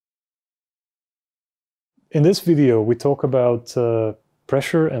In this video, we talk about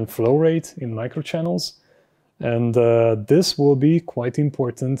pressure and flow rate in microchannels, and this will be quite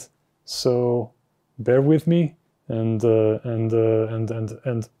important. So bear with me and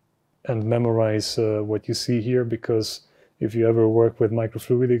memorize what you see here, because if you ever work with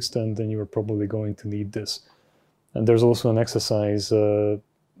microfluidics, then you're probably going to need this. And there's also an exercise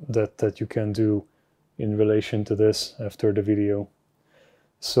that you can do in relation to this after the video.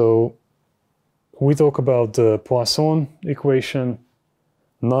 So we talk about the Poisson equation,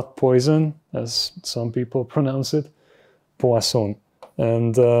 not Poisson, as some people pronounce it, Poisson.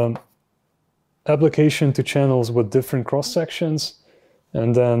 And application to channels with different cross-sections,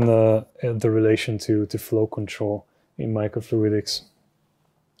 and then the relation to flow control in microfluidics.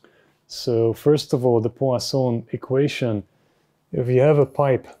 So first of all, the Poisson equation. If you have a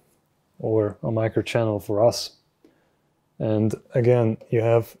pipe or a microchannel for us, and again, you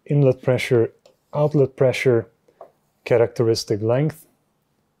have inlet pressure, outlet pressure, characteristic length.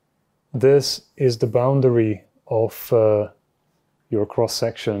 This is the boundary of your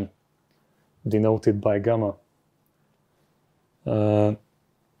cross-section, denoted by gamma.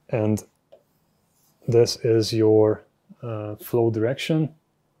 And this is your flow direction.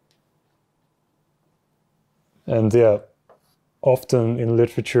 And yeah, often in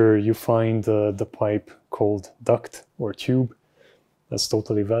literature you find the pipe called duct or tube. That's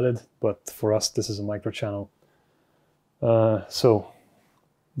totally valid, but for us this is a microchannel. So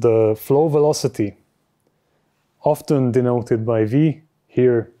the flow velocity, often denoted by V,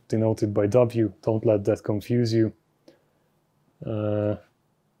 here denoted by W, don't let that confuse you.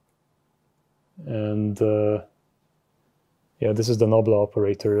 Yeah, this is the Nobla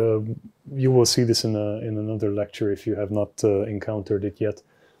operator. You will see this in another lecture if you have not encountered it yet.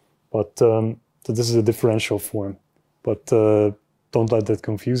 But so this is a differential form. But don't let that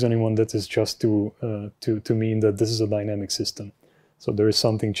confuse anyone. That is just to mean that this is a dynamic system. So there is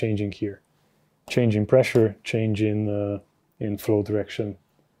something changing here. Change in pressure, change in flow direction,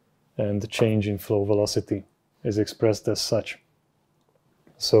 and the change in flow velocity is expressed as such.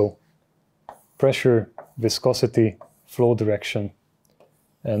 So pressure, viscosity, flow direction,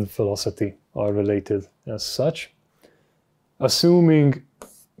 and velocity are related as such. Assuming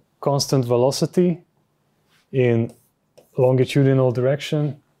constant velocity in longitudinal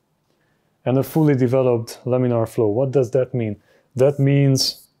direction and a fully developed laminar flow. What does that mean? That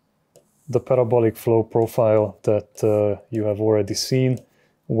means the parabolic flow profile that you have already seen,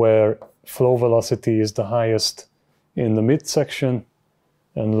 where flow velocity is the highest in the midsection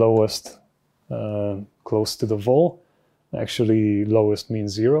and lowest close to the vol. Actually, lowest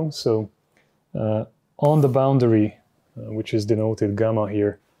means 0. So on the boundary, which is denoted gamma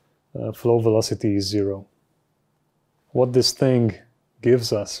here, flow velocity is 0. What this thing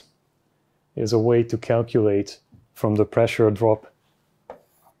gives us is a way to calculate from the pressure drop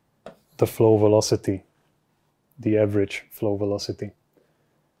the flow velocity, the average flow velocity.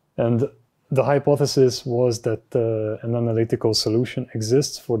 And the hypothesis was that an analytical solution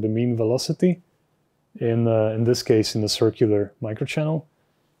exists for the mean velocity. In this case, in the circular microchannel.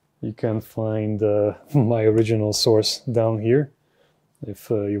 You can find my original source down here if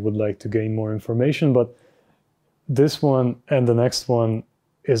you would like to gain more information, but this one and the next one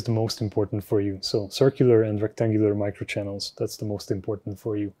is the most important for you. So circular and rectangular microchannels, that's the most important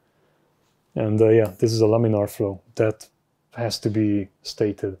for you. And yeah, this is a laminar flow. That has to be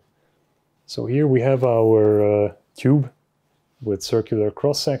stated. So here we have our tube with circular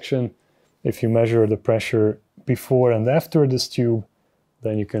cross-section. If you measure the pressure before and after this tube,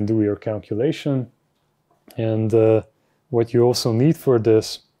 then you can do your calculation. And what you also need for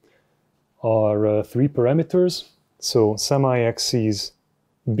this are 3 parameters. So semi-axes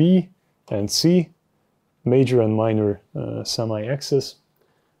B and C, major and minor semi-axis.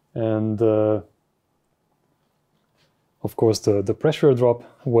 And of course the pressure drop,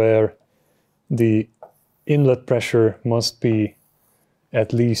 where the inlet pressure must be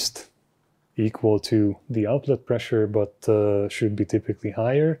at least equal to the outlet pressure, but should be typically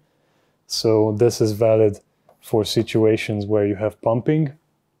higher. So this is valid for situations where you have pumping.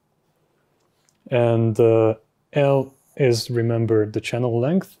 And L is, remember, the channel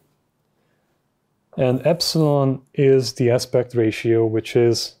length. And epsilon is the aspect ratio, which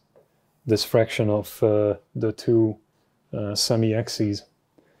is this fraction of the 2 semi-axes.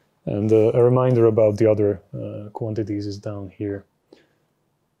 And a reminder about the other quantities is down here.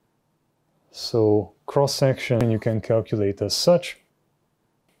 So cross-section you can calculate as such,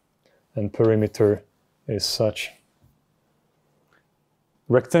 and perimeter is such.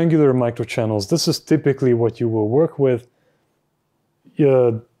 Rectangular microchannels, this is typically what you will work with.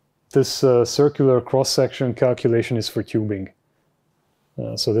 this circular cross-section calculation is for tubing.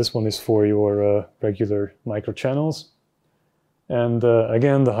 So this one is for your regular microchannels. And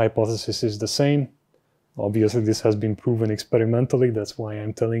again, the hypothesis is the same. Obviously, this has been proven experimentally. That's why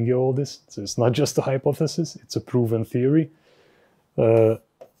I'm telling you all this. So it's not just a hypothesis, it's a proven theory.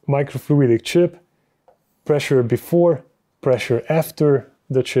 Microfluidic chip, pressure before, pressure after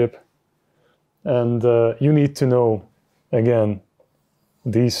the chip. And you need to know, again,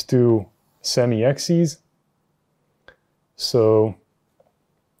 these two semi-axes. So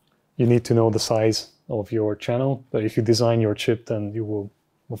you need to know the size of your channel. But if you design your chip, then you will,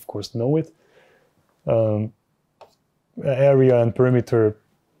 of course, know it. Area and perimeter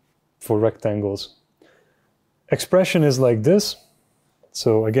for rectangles. Expression is like this.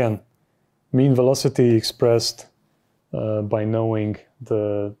 So again, mean velocity expressed by knowing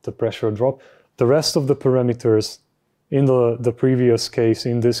the pressure drop. The rest of the parameters in the previous case,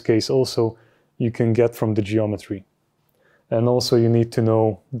 in this case also, you can get from the geometry. And also you need to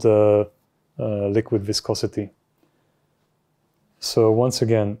know the liquid viscosity. So once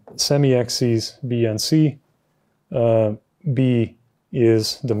again, semi-axes B and C. B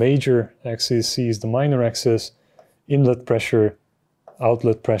is the major axis, C is the minor axis. Inlet pressure,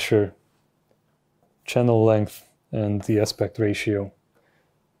 outlet pressure, channel length, and the aspect ratio.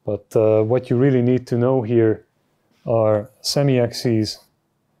 But what you really need to know here are semi-axes,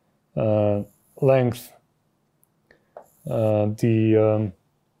 length, the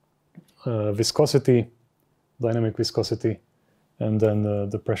viscosity, dynamic viscosity, and then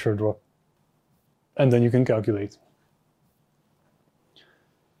the pressure drop. And then you can calculate.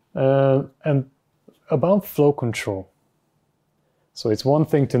 And about flow control. So it's one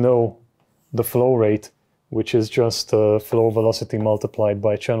thing to know the flow rate, which is just flow velocity multiplied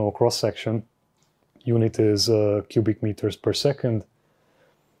by channel cross-section. Unit is cubic meters per second.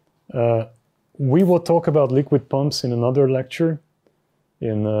 We will talk about liquid pumps in another lecture,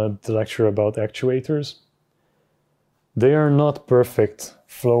 in the lecture about actuators. They are not perfect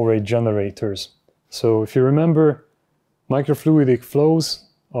flow rate generators. So if you remember, microfluidic flows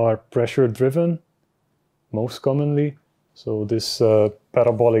are pressure driven, most commonly. So this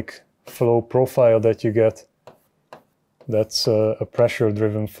parabolic flow profile that you get, that's a pressure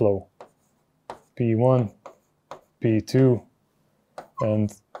driven flow. P1, P2,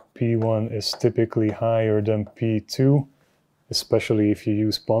 and P1 is typically higher than P2, especially if you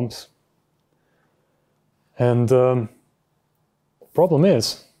use pumps. And problem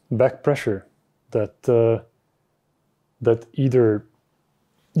is back pressure, that that either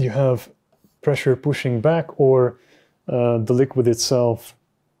you have pressure pushing back, or the liquid itself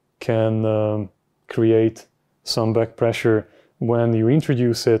can create some back pressure. When you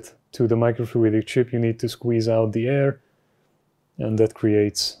introduce it to the microfluidic chip, you need to squeeze out the air, and that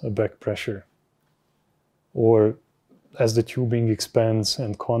creates a back pressure. Or as the tubing expands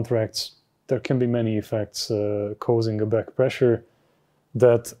and contracts, there can be many effects causing a back pressure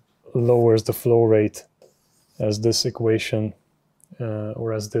that lowers the flow rate, as this equation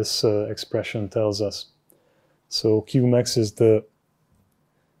or as this expression tells us. So Qmax is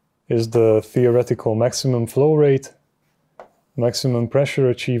the theoretical maximum flow rate, maximum pressure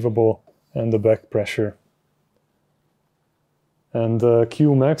achievable, and the back pressure. And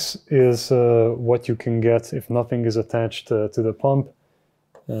Qmax is what you can get if nothing is attached to the pump.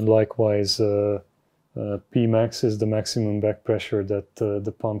 And likewise, Pmax is the maximum back pressure that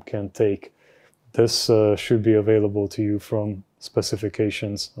the pump can take. This should be available to you from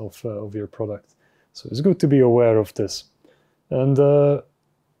specifications of your product. So it's good to be aware of this. And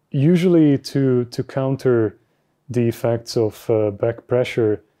usually to counter the effects of back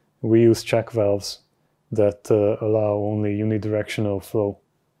pressure, we use check valves that allow only unidirectional flow.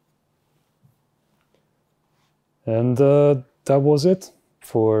 And that was it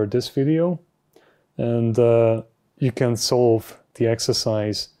for this video. And you can solve the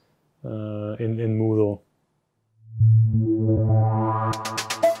exercise in Moodle.